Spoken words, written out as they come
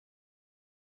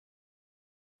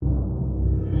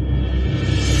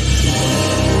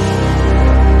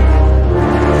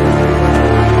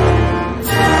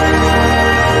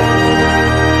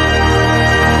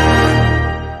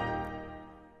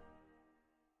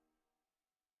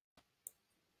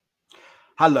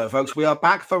Hello, folks. We are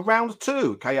back for round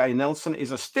two. K.A. Nelson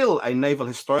is still a naval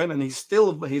historian, and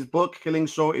his book, Killing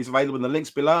Shore, is available in the links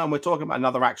below. And we're talking about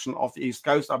another action off the East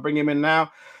Coast. I'll bring him in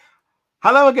now.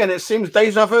 Hello again. It seems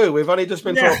deja vu. We've only just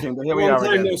been talking, but here we are again.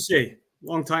 Long time no see.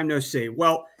 Long time no see.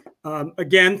 Well,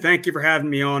 again, thank you for having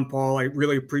me on, Paul. I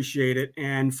really appreciate it.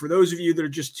 And for those of you that are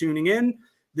just tuning in,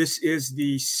 this is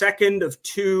the second of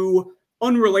two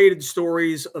unrelated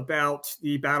stories about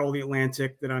the Battle of the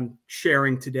Atlantic that I'm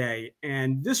sharing today.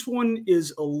 And this one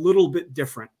is a little bit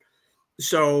different.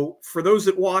 So for those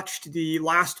that watched the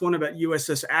last one about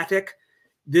USS Attic,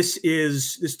 this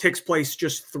takes place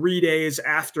just 3 days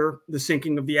after the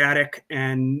sinking of the Attic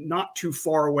and not too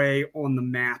far away on the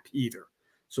map either.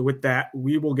 So with that,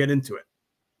 we will get into it.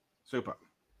 Super.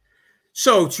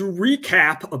 So to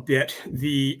recap a bit,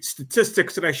 the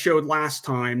statistics that I showed last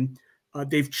time,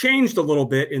 they've changed a little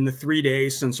bit in the 3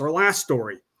 days since our last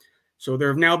story. So there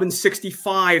have now been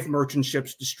 65 merchant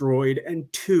ships destroyed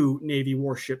and 2 Navy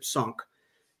warships sunk.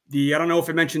 I don't know if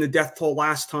I mentioned the death toll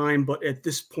last time, but at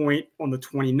this point on the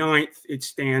 29th, it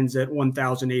stands at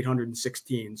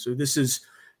 1,816. So this is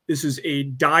a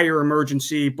dire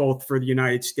emergency, both for the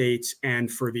United States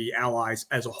and for the Allies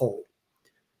as a whole.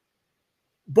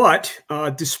 But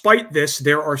despite this,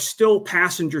 there are still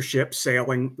passenger ships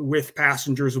sailing with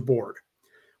passengers aboard.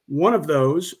 One of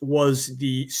those was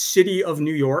the City of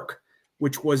New York,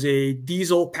 which was a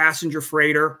diesel passenger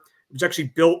freighter. It was actually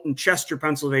built in Chester,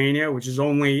 Pennsylvania, which is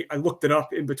only, I looked it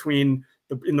up in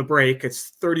the break. It's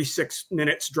 36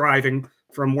 minutes driving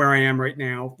from where I am right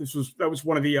now. That was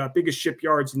one of the biggest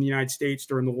shipyards in the United States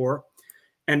during the war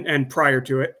and prior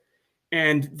to it.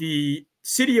 And the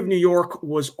City of New York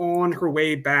was on her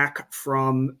way back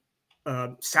from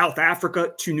South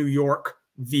Africa to New York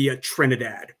via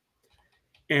Trinidad.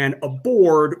 And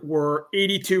aboard were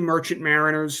 82 merchant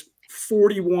mariners,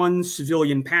 41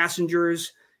 civilian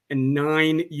passengers, and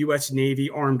 9 U.S. Navy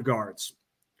armed guards.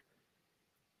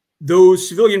 Those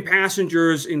civilian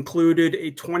passengers included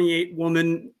a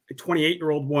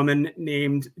 28-year-old woman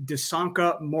named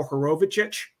Desanka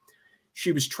Mohorovicic.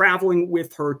 She was traveling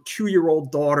with her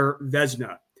 2-year-old daughter,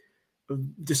 Vesna.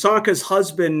 Desanka's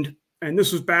husband, and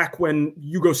this was back when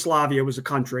Yugoslavia was a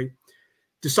country,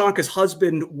 Desanka's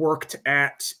husband worked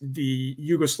at the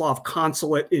Yugoslav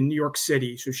consulate in New York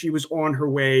City. So she was on her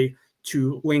way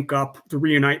to link up, to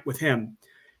reunite with him.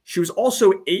 She was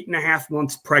also 8.5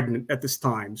 months pregnant at this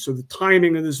time. So the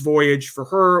timing of this voyage for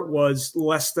her was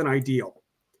less than ideal.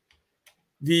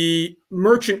 The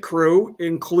merchant crew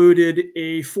included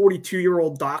a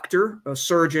 42-year-old doctor, a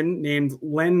surgeon named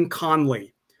Len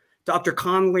Conley. Dr.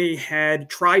 Conley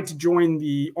had tried to join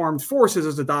the armed forces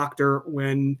as a doctor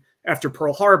after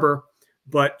Pearl Harbor,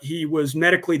 but he was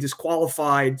medically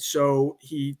disqualified, so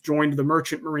he joined the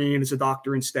Merchant Marine as a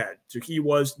doctor instead. So he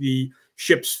was the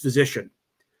ship's physician.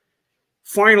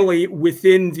 Finally,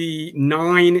 within the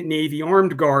 9 Navy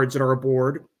armed guards that are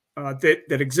aboard,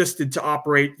 that existed to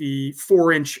operate the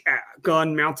 4-inch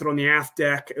gun mounted on the aft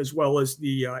deck, as well as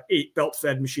the 8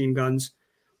 belt-fed machine guns,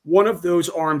 one of those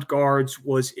armed guards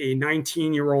was a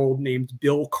 19-year-old named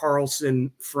Bill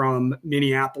Carlson from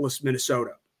Minneapolis,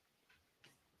 Minnesota.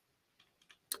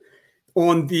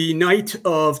 On the night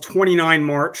of 29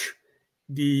 March,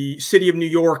 the City of New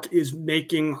York is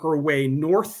making her way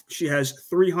north. She has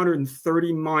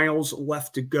 330 miles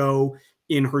left to go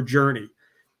in her journey.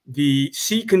 The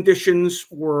sea conditions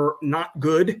were not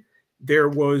good. There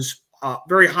was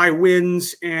very high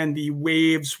winds, and the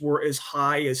waves were as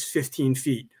high as 15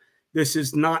 feet. This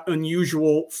is not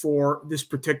unusual for this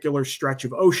particular stretch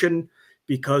of ocean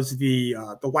because the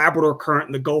Labrador Current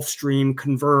and the Gulf Stream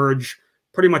converge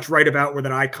pretty much right about where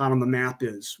that icon on the map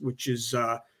is, which is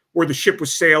where the ship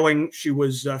was sailing. She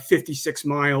was 56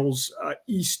 miles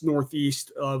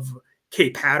east-northeast of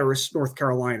Cape Hatteras, North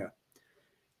Carolina.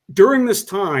 During this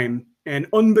time, and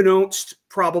unbeknownst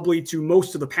probably to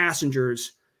most of the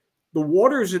passengers, the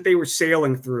waters that they were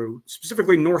sailing through,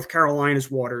 specifically North Carolina's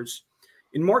waters,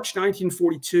 in March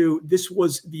 1942, this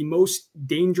was the most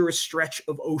dangerous stretch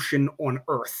of ocean on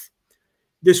Earth.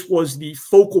 This was the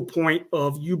focal point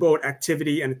of U-boat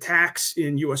activity and attacks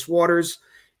in U.S. waters.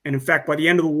 And in fact, by the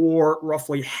end of the war,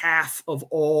 roughly half of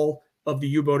all of the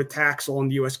U-boat attacks along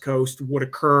the U.S. coast would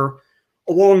occur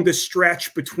along this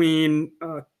stretch between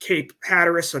Cape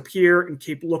Hatteras up here and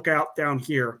Cape Lookout down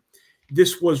here.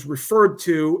 This was referred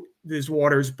to, these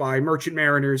waters, by merchant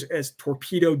mariners as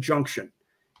Torpedo Junction,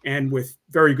 and with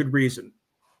very good reason.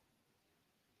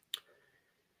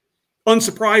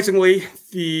 Unsurprisingly,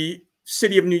 the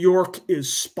City of New York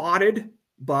is spotted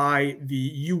by the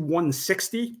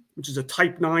U-160, which is a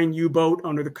Type 9 U-boat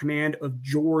under the command of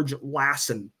George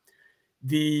Lassen.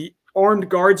 The armed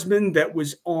guardsman that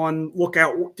was on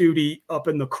lookout duty up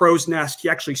in the crow's nest, he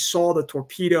actually saw the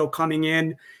torpedo coming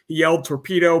in. He yelled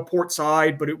torpedo port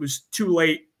side, but it was too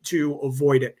late to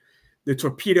avoid it. The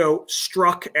torpedo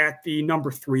struck at the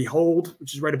number 3 hold,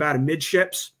 which is right about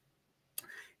amidships.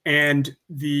 And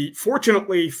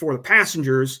fortunately for the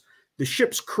passengers, the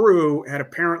ship's crew had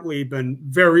apparently been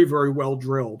very, very well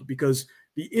drilled, because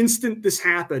the instant this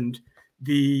happened,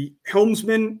 the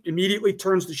helmsman immediately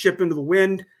turns the ship into the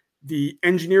wind. The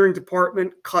engineering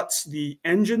department cuts the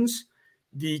engines.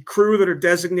 The crew that are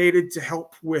designated to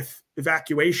help with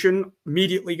evacuation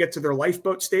immediately get to their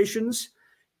lifeboat stations,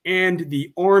 and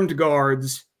the armed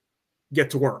guards get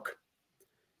to work.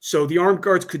 So the armed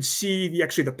guards could see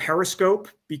the periscope,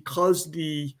 because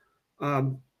the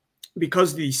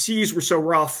seas were so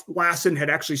rough. Lassen had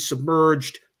actually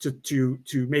submerged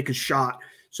to make a shot.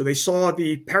 So they saw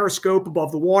the periscope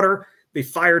above the water. They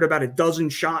fired about a dozen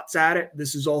shots at it.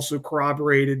 This is also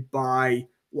corroborated by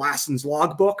Lassen's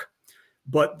logbook.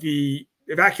 But the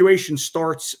evacuation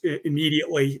starts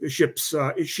immediately. The ship's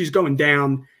she's going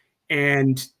down,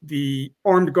 and the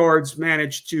armed guards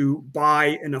managed to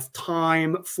buy enough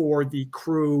time for the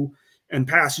crew and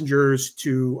passengers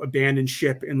to abandon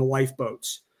ship in the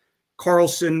lifeboats.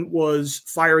 Carlson was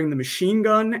firing the machine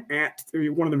gun at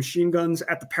one of the machine guns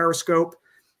at the periscope,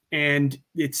 and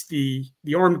it's the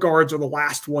armed guards are the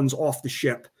last ones off the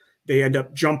ship. They end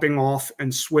up jumping off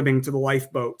and swimming to the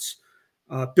lifeboats.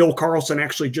 Bill Carlson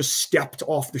actually just stepped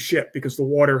off the ship because the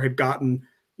water had gotten,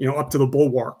 up to the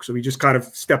bulwark. So he just kind of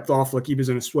stepped off like he was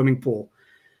in a swimming pool.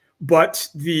 But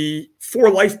all 4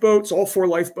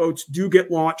 lifeboats do get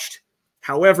launched.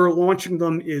 However, launching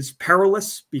them is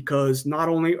perilous, because not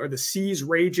only are the seas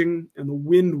raging and the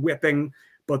wind whipping,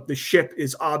 but the ship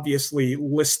is obviously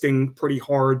listing pretty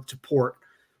hard to port,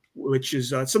 which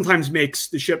is sometimes makes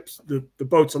the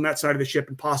boats on that side of the ship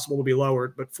impossible to be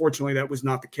lowered. But fortunately, that was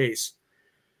not the case.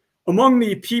 Among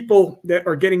the people that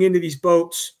are getting into these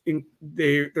boats,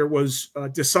 there was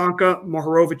Desanka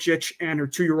Mohorovicic and her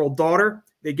 2-year-old daughter.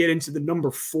 They get into the number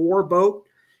 4 boat.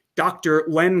 Dr.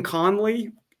 Len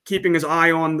Conley, keeping his eye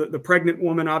on the pregnant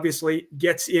woman, obviously,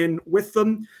 gets in with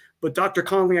them. But Dr.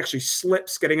 Conley actually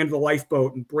slips getting into the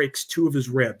lifeboat and breaks 2 of his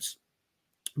ribs.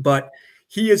 But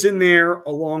he is in there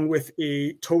along with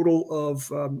a total of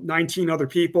 19 other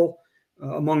people,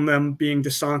 among them being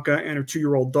Desanka and her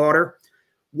 2-year-old daughter.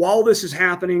 While this is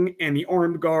happening and the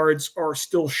armed guards are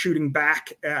still shooting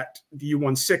back at the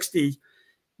U-160,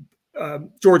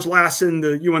 George Lassen,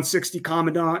 the U-160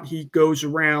 commandant, he goes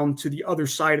around to the other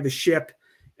side of the ship,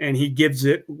 and he gives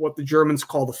it what the Germans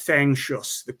call the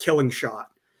Fangschuss, the killing shot.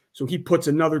 So he puts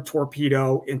another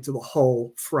torpedo into the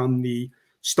hull from the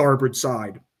starboard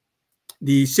side.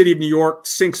 The City of New York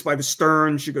sinks by the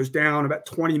stern. She goes down about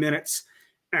 20 minutes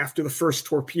after the first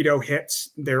torpedo hits.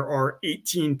 There are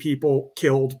 18 people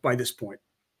killed by this point.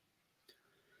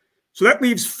 So that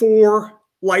leaves 4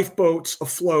 lifeboats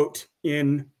afloat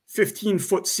in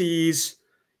 15-foot seas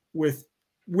with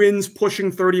winds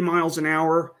pushing 30 miles an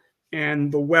hour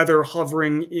and the weather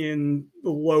hovering in the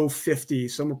low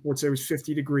 50s. Some reports say it was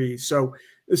 50 degrees. So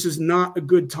this is not a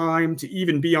good time to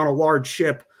even be on a large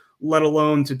ship, let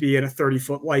alone to be in a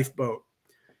 30-foot lifeboat.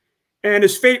 And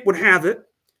as fate would have it,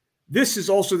 this is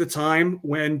also the time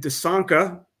when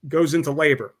Desanka goes into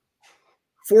labor.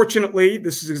 Fortunately,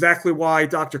 this is exactly why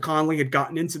Dr. Conley had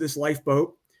gotten into this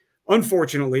lifeboat.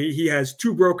 Unfortunately, he has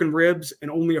 2 broken ribs and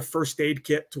only a first aid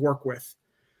kit to work with.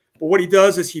 But what he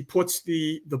does is he puts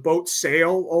the boat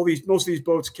sail. Most of these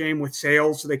boats came with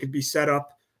sails so they could be set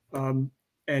up and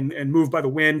moved by the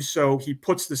wind. So he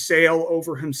puts the sail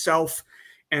over himself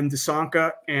and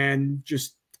Desanka and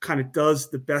just kind of does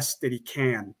the best that he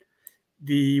can.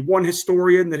 The one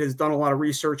historian that has done a lot of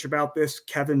research about this,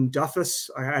 Kevin Duffus,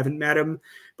 I haven't met him,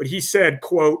 but he said,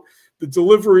 quote, "The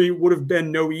delivery would have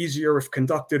been no easier if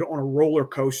conducted on a roller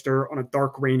coaster on a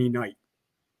dark, rainy night."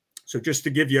 So just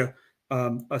to give you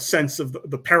a sense of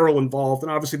the peril involved.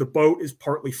 And obviously the boat is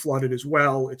partly flooded as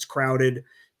well. It's crowded.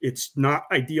 It's not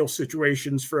ideal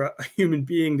situations for a human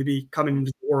being to be coming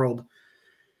into the world.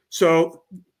 So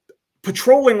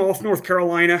patrolling off North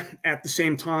Carolina at the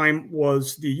same time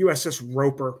was the USS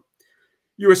Roper.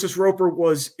 USS Roper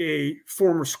was a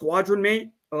former squadron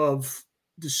mate of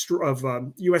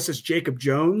USS Jacob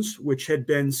Jones, which had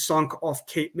been sunk off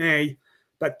Cape May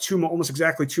about almost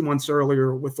exactly 2 months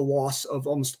earlier with the loss of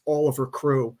almost all of her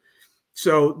crew.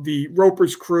 So the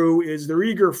Roper's crew they're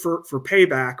eager for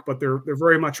payback, but they're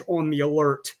very much on the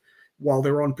alert while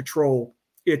they're on patrol.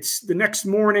 It's the next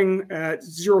morning at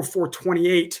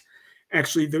 0428.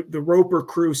 Actually, the Roper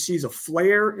crew sees a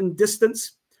flare in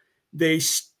distance. They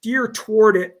steer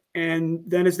toward it And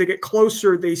then as they get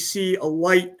closer, they see a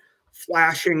light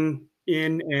flashing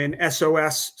in an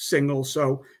SOS signal.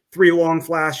 So 3 long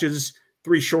flashes,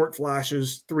 3 short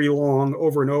flashes, 3 long,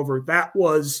 over and over. That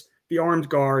was the armed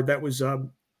guard. That was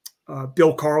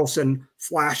Bill Carlson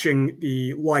flashing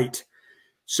the light.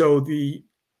 So the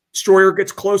destroyer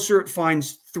gets closer. It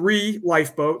finds 3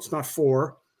 lifeboats, not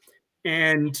 4.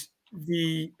 And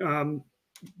the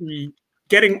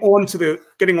getting onto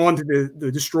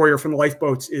the destroyer from the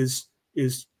lifeboats is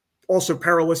also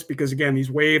perilous, because again,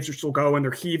 these waves are still going.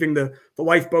 They're heaving the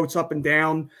lifeboats up and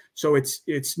down. So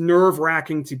it's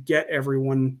nerve-wracking to get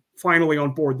everyone finally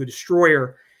on board the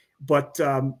destroyer. But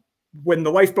when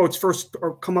the lifeboats first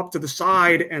come up to the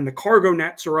side and the cargo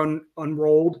nets are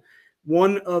unrolled,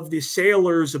 one of the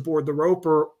sailors aboard the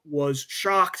Roper was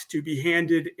shocked to be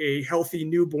handed a healthy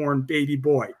newborn baby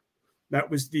boy. That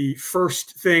was the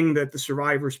first thing that the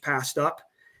survivors passed up.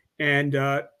 And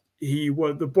the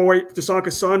boy,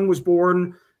 Desanka's son, was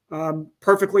born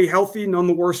perfectly healthy, none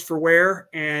the worse for wear.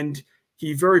 And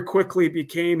he very quickly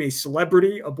became a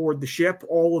celebrity aboard the ship.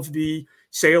 All of the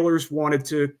sailors wanted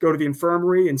to go to the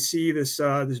infirmary and see this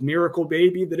miracle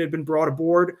baby that had been brought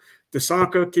aboard.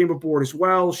 Desanka came aboard as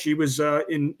well. She was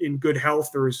in good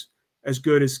health, or as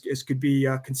good as could be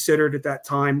considered at that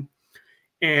time.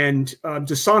 And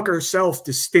Desanka herself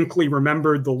distinctly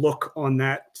remembered the look on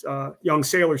that young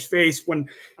sailor's face when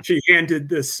she handed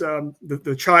this,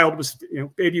 the child was,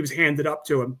 baby was handed up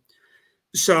to him.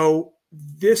 So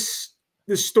this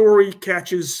story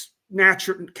catches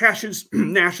national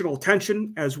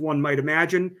attention, as one might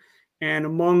imagine. And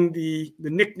among the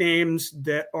nicknames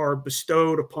that are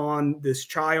bestowed upon this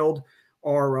child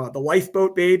are the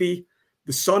lifeboat baby,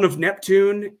 the son of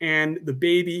Neptune, and the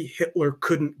baby Hitler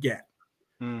couldn't get.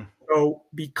 So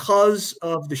because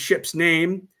of the ship's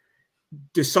name,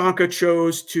 Desanka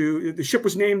the ship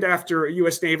was named after a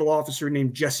U.S. naval officer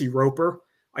named Jesse Roper.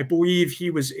 I believe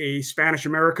he was a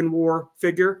Spanish-American War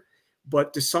figure,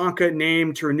 but Desanka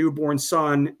named her newborn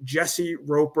son Jesse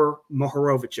Roper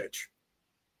Mohorovicic.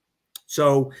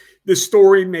 So this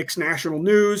story makes national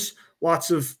news.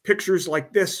 Lots of pictures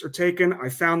like this are taken. I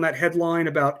found that headline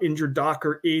about injured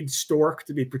docker Aid Stork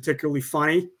to be particularly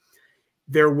funny.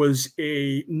 There was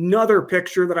another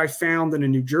picture that I found in a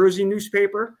New Jersey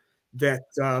newspaper that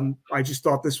I just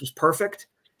thought this was perfect.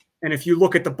 And if you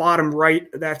look at the bottom right,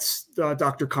 that's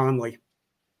Dr. Conley.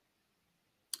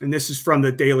 And this is from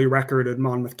the Daily Record in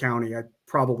Monmouth County.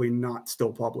 Probably not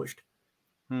still published.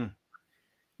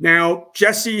 Now,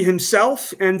 Jesse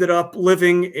himself ended up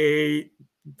living a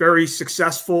very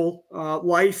successful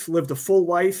life, lived a full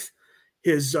life.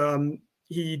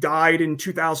 He died in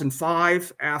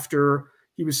 2005 after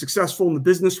he was successful in the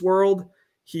business world.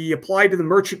 He applied to the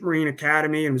Merchant Marine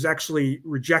Academy and was actually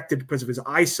rejected because of his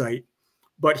eyesight,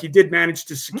 but he did manage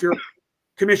to secure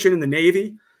commission in the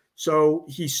Navy. So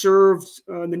he served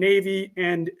in the Navy,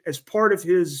 and as part of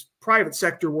his private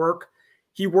sector work,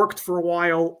 he worked for a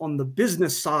while on the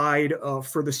business side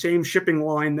for the same shipping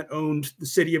line that owned the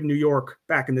city of New York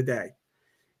back in the day.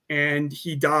 And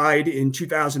he died in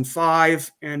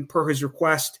 2005, and per his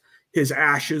request, his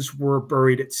ashes were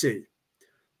buried at sea.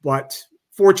 But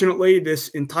fortunately, this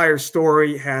entire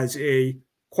story has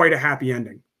quite a happy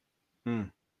ending.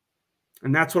 And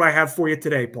that's what I have for you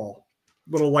today, Paul.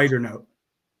 A little lighter note.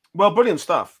 Well, brilliant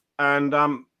stuff. And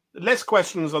less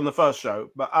questions on the first show.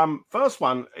 But first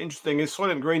one, interesting, is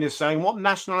Soylent Green is saying, what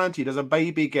nationality does a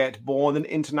baby get born in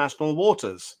international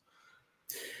waters?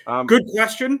 Good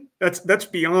question. That's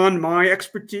beyond my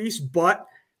expertise, but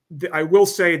I will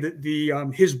say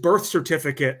that his birth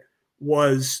certificate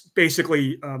was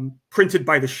basically printed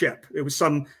by the ship. It was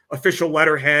some official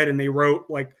letterhead, and they wrote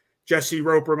like Jesse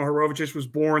Roper Mohorovicic was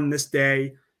born this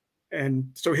day, and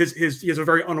so he has a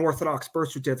very unorthodox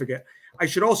birth certificate. I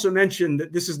should also mention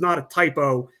that this is not a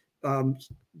typo.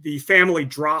 The family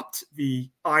dropped the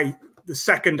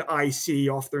second IC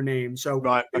off their name. So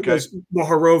right, okay. It was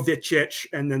Mohorovicic,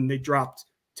 and then they dropped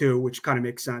 2, which kind of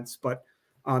makes sense. But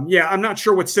yeah, I'm not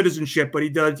sure what citizenship, but he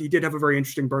did have a very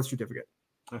interesting birth certificate.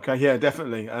 Okay, yeah,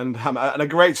 definitely. And a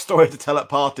great story to tell at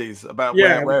parties about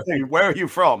where are you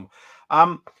from?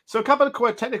 So a couple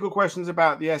of technical questions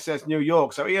about the SS New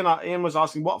York. So Ian was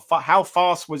asking how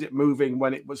fast was it moving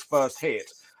when it was first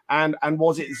hit? And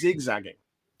was it zigzagging?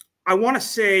 I want to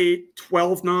say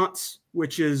 12 knots,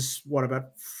 which is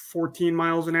about 14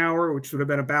 miles an hour, which would have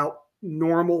been about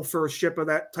normal for a ship of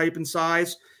that type and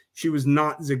size. She was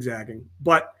not zigzagging,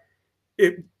 but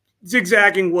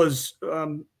zigzagging was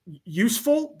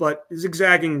useful, but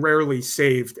zigzagging rarely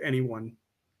saved anyone,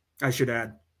 I should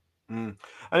add. And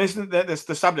isn't that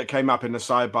the subject came up in the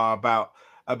sidebar about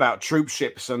about troop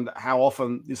ships and how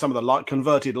often some of the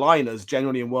converted liners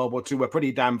generally in World War II were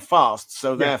pretty damn fast.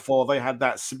 So therefore they had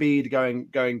that speed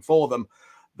going for them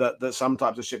that some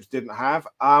types of ships didn't have.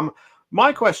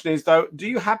 My question is, though, do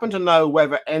you happen to know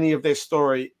whether any of this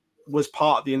story was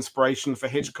part of the inspiration for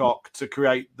Hitchcock to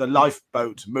create the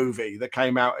Lifeboat movie that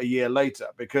came out a year later?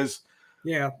 Because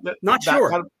not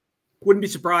sure. Wouldn't be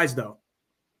surprised though.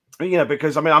 You know,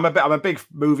 because I mean, I'm a big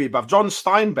movie buff. John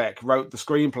Steinbeck wrote the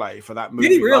screenplay for that movie.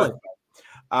 Did he really?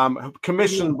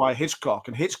 Commissioned by Hitchcock,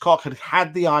 and Hitchcock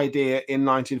had the idea in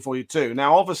 1942.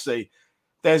 Now, obviously,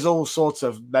 there's all sorts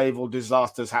of naval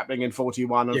disasters happening in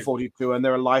 41 and 42, and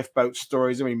there are lifeboat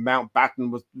stories. I mean,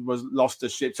 Mountbatten was lost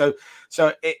as ship.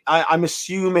 So I'm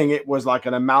assuming it was like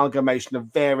an amalgamation of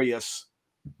various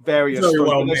stories.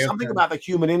 Well, there's something about the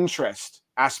human interest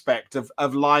aspect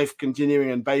of life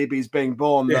continuing and babies being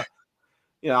born that,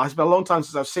 you know, it's been a long time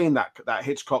since I've seen that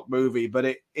Hitchcock movie, but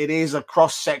it is a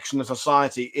cross section of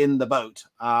society in the boat.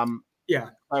 So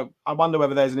I wonder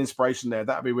whether there's an inspiration there.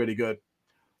 That'd be really good.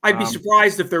 I'd be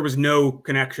surprised if there was no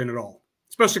connection at all,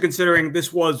 especially considering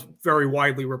this was very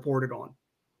widely reported on.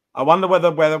 I wonder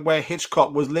where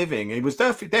Hitchcock was living. He was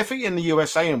definitely in the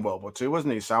USA in World War II,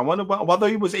 wasn't he? So I wonder whether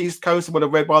he was East Coast and would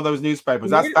have read one of those newspapers.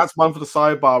 That's one for the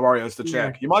sidebar warriors to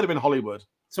check. He might have been Hollywood.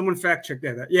 Someone fact check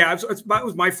that. Yeah, that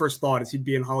was my first thought, is he'd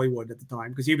be in Hollywood at the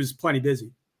time because he was plenty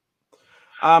busy.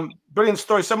 Brilliant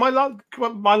story. So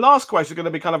my last question is going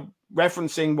to be kind of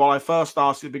referencing what I first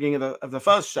asked at the beginning of the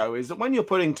first show, is that when you're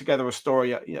putting together a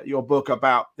story, your book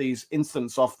about these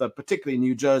incidents off the particularly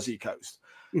New Jersey coast,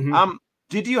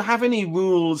 did you have any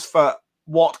rules for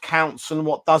what counts and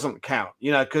what doesn't count?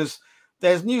 You know, because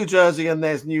there's New Jersey and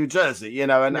there's New Jersey, you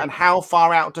know, and how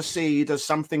far out to sea does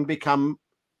something become,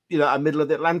 you know, a middle of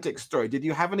the Atlantic story? Did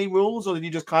you have any rules, or did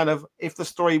you just kind of, if the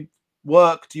story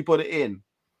worked, you put it in?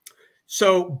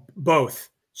 So both.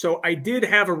 So I did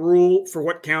have a rule for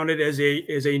what counted as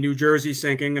a New Jersey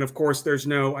sinking, and of course there's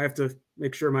no. I have to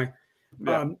make sure my.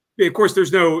 Of course,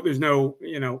 there's no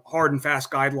you know, hard and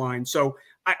fast guidelines. So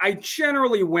I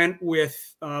generally went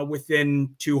with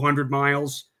within 200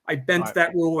 miles. I bent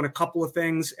that rule in a couple of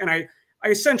things, and I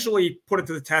essentially put it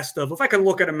to the test of, if I can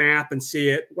look at a map and see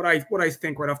it, what I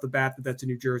think right off the bat that's a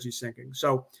New Jersey sinking.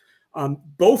 So.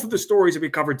 Both of the stories that we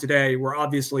covered today were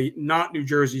obviously not New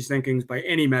Jersey sinkings by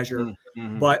any measure,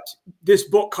 but this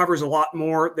book covers a lot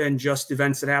more than just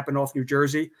events that happened off New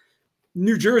Jersey.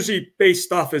 New Jersey-based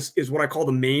stuff is what I call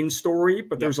the main story,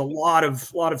 but there's a lot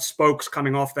of spokes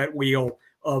coming off that wheel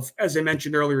of, as I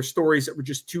mentioned earlier, stories that were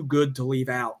just too good to leave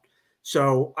out.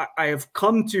 So I have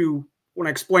come to, when I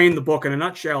explain the book in a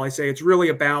nutshell, I say it's really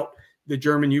about the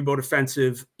German U-boat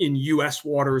offensive in U.S.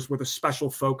 waters with a special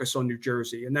focus on New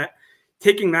Jersey. And that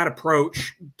taking that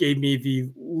approach gave me the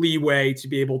leeway to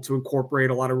be able to incorporate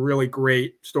a lot of really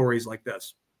great stories like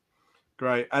this.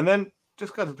 Great. And then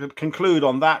just kind of conclude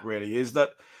on that, really, is that,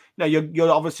 you know,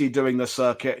 you're obviously doing the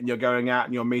circuit and you're going out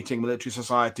and you're meeting military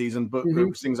societies and book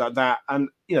groups, things like that. And,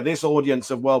 you know, this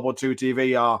audience of World War II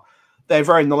TV they're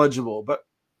very knowledgeable, but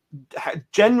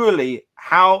generally,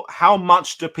 how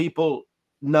much do people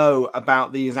know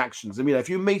about these actions? I mean, if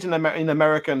you meet an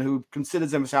American who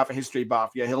considers himself a history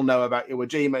buff, he'll know about Iwo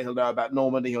Jima, he'll know about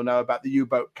Normandy, he'll know about the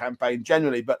U-boat campaign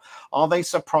generally, but are they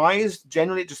surprised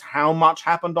generally just how much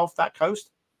happened off that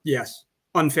coast? Yes,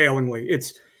 unfailingly.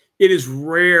 It is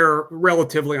rare,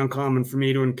 relatively uncommon for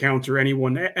me to encounter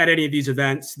anyone at any of these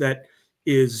events that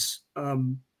is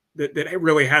that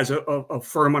really has a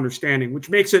firm understanding, which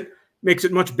makes it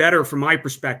much better from my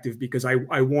perspective, because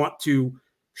I want to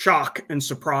shock and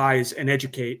surprise and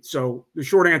educate. So the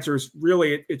short answer is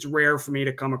really it's rare for me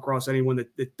to come across anyone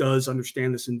that does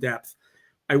understand this in depth.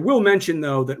 I will mention,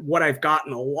 though, that what I've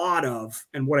gotten a lot of,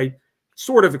 and what I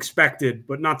sort of expected,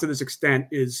 but not to this extent,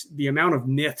 is the amount of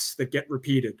myths that get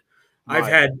repeated. Right. I've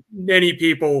had many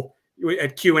people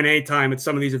at Q&A time at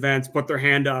some of these events put their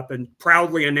hand up and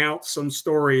proudly announce some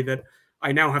story that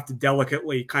I now have to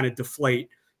delicately kind of deflate.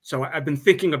 So I've been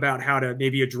thinking about how to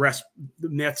maybe address the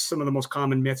myths, some of the most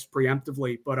common myths,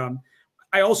 preemptively. But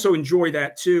I also enjoy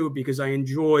that too, because I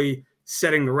enjoy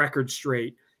setting the record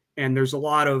straight. And there's a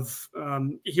lot of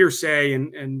hearsay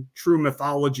and true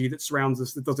mythology that surrounds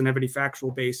this that doesn't have any factual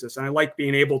basis. And I like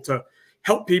being able to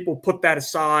help people put that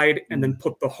aside and then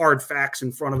put the hard facts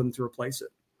in front of them to replace it.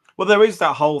 Well, there is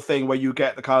that whole thing where you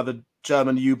get the kind of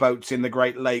German U-boats in the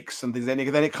Great Lakes and things. Then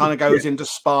it kind of goes into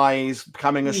spies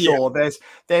coming ashore.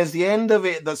 There's the end of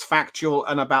it that's factual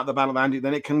and about the Battle of Antietam.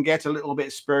 Then it can get a little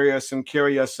bit spurious and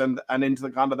curious and into the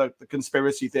kind of the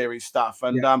conspiracy theory stuff.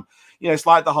 And you know, it's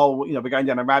like the whole, you know, we're going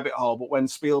down a rabbit hole. But when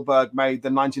Spielberg made the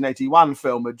 1981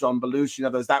 film with John Belushi, you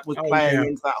know, that was playing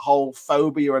into that whole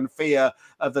phobia and fear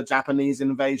of the Japanese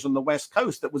invasion on the West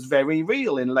Coast that was very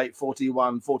real in late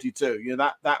 41, 42. You know,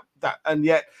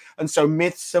 and so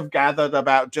myths have gathered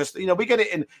about just, you know, we get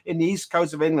it in the East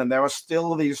Coast of England. There are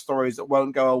still these stories that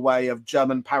won't go away of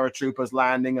German paratroopers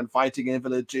landing and fighting in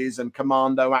villages and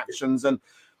commando actions. And,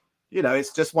 you know,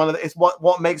 it's just it's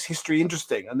what makes history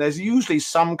interesting. And there's usually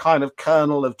some kind of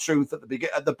kernel of truth at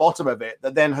the bottom of it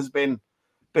that then has been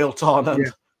built on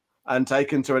and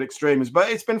taken to an extremes.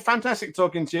 But it's been fantastic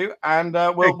talking to you, and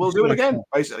we'll do it again,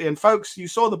 basically. And folks, you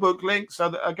saw the book link, so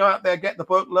go out there, get the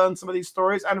book, learn some of these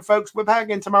stories. And folks, we're back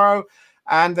again tomorrow,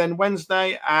 and then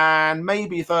Wednesday, and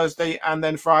maybe Thursday, and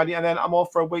then Friday, and then I'm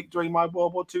off for a week doing my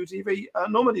World War II TV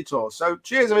Normandy tour. So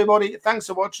cheers, everybody. Thanks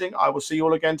for watching. I will see you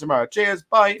all again tomorrow. Cheers.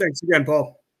 Bye. Thanks again,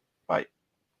 Paul. Bye.